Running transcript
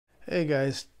Hey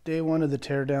guys, day one of the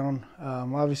teardown.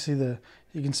 Obviously,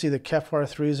 you can see the KEF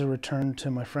R3s are returned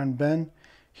to my friend Ben.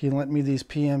 He lent me these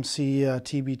PMC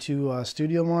TB2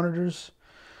 studio monitors.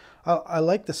 I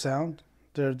like the sound.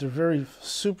 They're very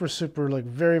super like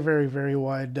very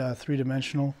wide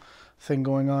three-dimensional thing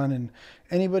going on. And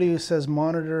anybody who says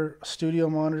studio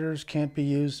monitors can't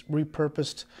be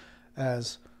repurposed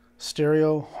as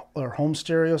stereo or home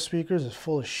stereo speakers is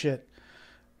full of shit.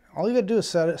 All you gotta do is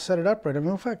set it up right. I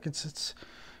mean, in fact, it's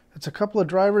a couple of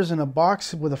drivers in a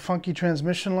box with a funky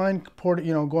transmission line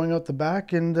going out the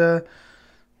back, and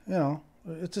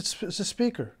it's a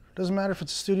speaker. It doesn't matter if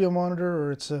it's a studio monitor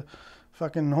or it's a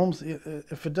fucking home.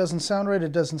 If it doesn't sound right,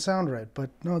 it doesn't sound right.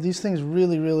 But no, these things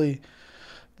really,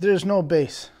 there's no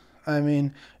bass. I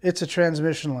mean, it's a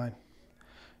transmission line.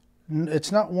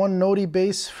 It's not one notey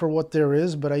bass for what there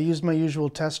is, but I used my usual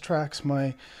test tracks,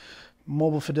 my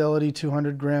Mobile Fidelity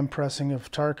 200 gram pressing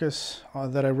of Tarkus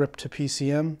that I ripped to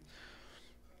PCM.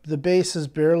 The bass is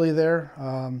barely there.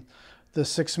 The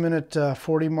 6-minute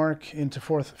 40 mark into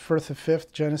fourth and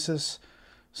fifth Genesis,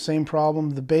 same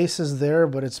problem. The bass is there,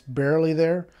 but it's barely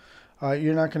there.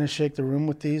 You're not going to shake the room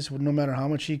with these, no matter how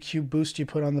much EQ boost you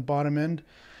put on the bottom end.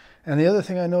 And the other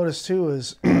thing I noticed too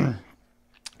is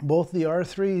both the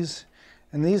R3s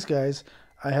and these guys,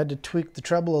 I had to tweak the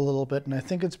treble a little bit, and I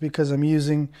think it's because I'm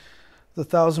using the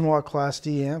 1000 watt class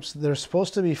D amps. They're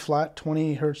supposed to be flat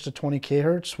 20 hertz to 20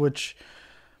 kHz, which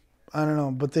I don't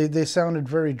know, but they sounded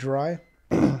very dry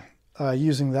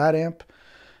using that amp.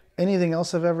 Anything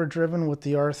else I've ever driven with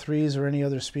the R3s or any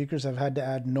other speakers, I've had to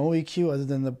add no EQ other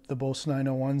than the Bose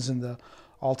 901s and the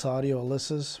Alta Audio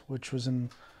Alyssas, which was in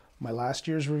my last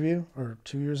year's review, or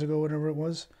 2 years ago, whatever it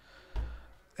was.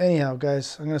 Anyhow,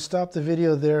 guys, I'm going to stop the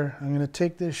video there. I'm going to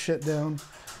take this shit down,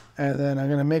 and then I'm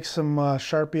going to make some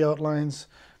Sharpie outlines.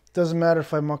 Doesn't matter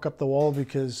if I muck up the wall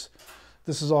because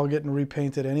this is all getting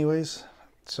repainted anyways.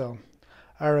 So,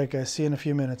 all right, guys, see you in a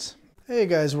few minutes. Hey,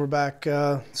 guys, we're back.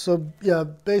 So, yeah,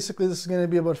 basically this is going to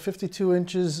be about 52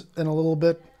 inches and a little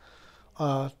bit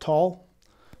tall.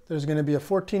 There's going to be a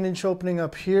 14-inch opening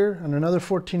up here and another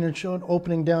 14-inch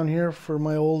opening down here for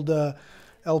my old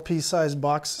LP-sized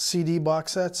CD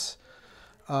box sets.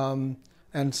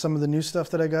 And some of the new stuff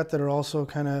that I got that are also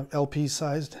kind of LP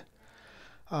sized.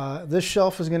 This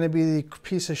shelf is going to be the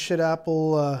piece of shit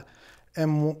Apple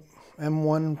M1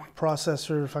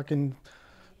 processor fucking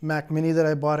Mac Mini that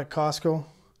I bought at Costco.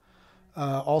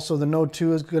 Also the Node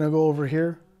 2 is going to go over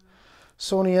here.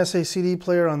 Sony SACD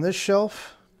player on this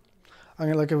shelf.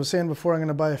 Like I was saying before, I'm going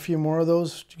to buy a few more of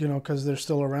those, because they're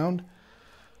still around.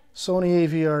 Sony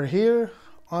AVR here.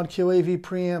 OnCue AV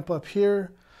preamp up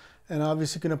here. And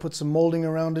obviously going to put some molding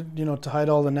around it, to hide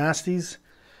all the nasties.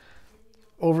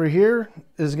 Over here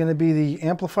is going to be the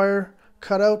amplifier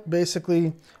cutout.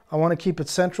 Basically, I want to keep it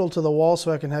central to the wall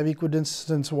so I can have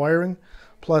equidistance wiring.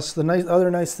 Plus, the other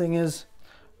nice thing is,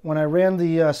 when I ran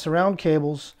the surround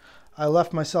cables, I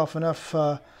left myself enough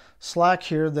slack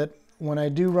here that when I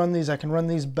do run these, I can run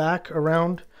these back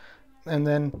around and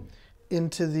then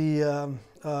into the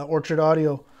Orchard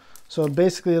Audio. So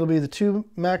basically it'll be the two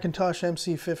Macintosh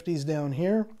MC50s down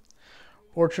here,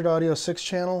 Orchard Audio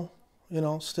 6-channel,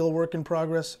 still work in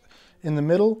progress in the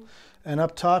middle, and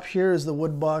up top here is the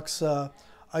Woodbox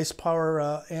ICE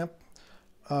Power amp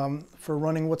for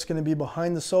running what's going to be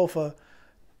behind the sofa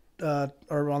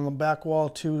or on the back wall,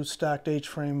 two stacked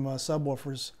H-frame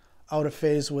subwoofers out of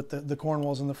phase with the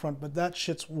Cornwalls in the front, but that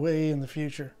shit's way in the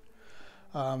future.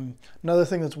 Another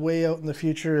thing that's way out in the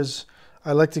future is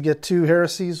I like to get two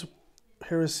Heresy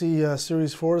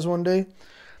Series 4s one day,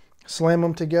 slam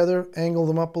them together, angle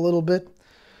them up a little bit,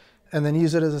 and then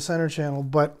use it as a center channel.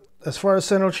 But as far as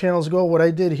center channels go, what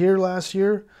I did here last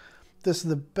year, this is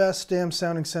the best damn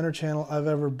sounding center channel I've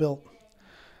ever built.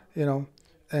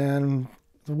 And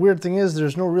the weird thing is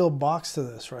there's no real box to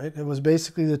this, right? It was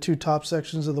basically the two top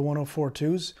sections of the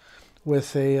 104.2s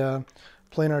with a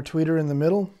planar tweeter in the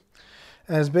middle.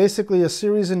 And it's basically a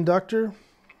series inductor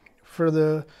for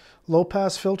the low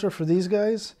pass filter for these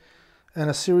guys, and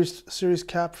a series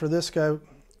cap for this guy,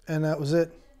 and that was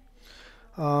it.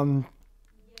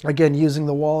 Again, using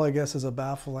the wall, I guess, as a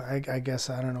baffle. I guess,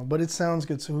 I don't know, but it sounds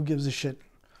good, so who gives a shit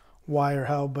why or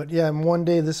how? But yeah, and one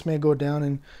day this may go down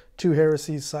in two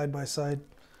Heresies side by side.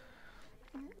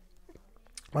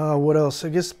 What else? I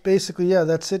guess basically, yeah,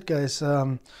 that's it, guys.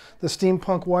 The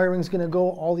steampunk wiring is going to go.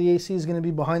 All the AC is going to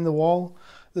be behind the wall.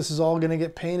 This is all going to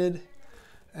get painted.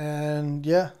 And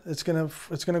yeah, it's gonna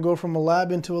go from a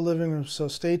lab into a living room. So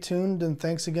stay tuned, and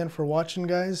thanks again for watching,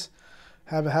 guys.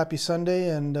 Have a happy Sunday,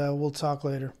 and we'll talk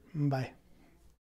later. Bye.